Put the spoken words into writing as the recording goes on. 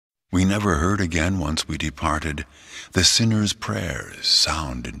We never heard again once we departed the sinner's prayers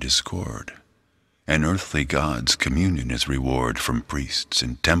sound in discord. An earthly God's communion is reward from priests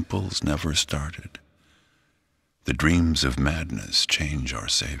in temples never started. The dreams of madness change our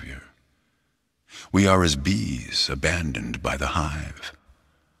Savior. We are as bees abandoned by the hive.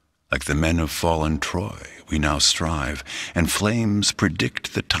 Like the men of fallen Troy, we now strive, and flames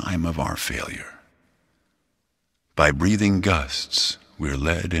predict the time of our failure. By breathing gusts, we're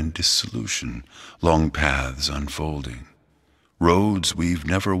led in dissolution, long paths unfolding, roads we've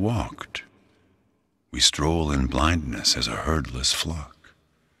never walked. We stroll in blindness as a herdless flock.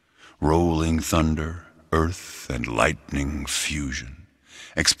 Rolling thunder, earth and lightning fusion,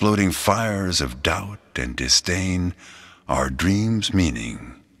 exploding fires of doubt and disdain, our dreams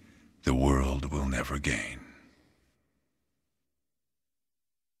meaning the world will never gain.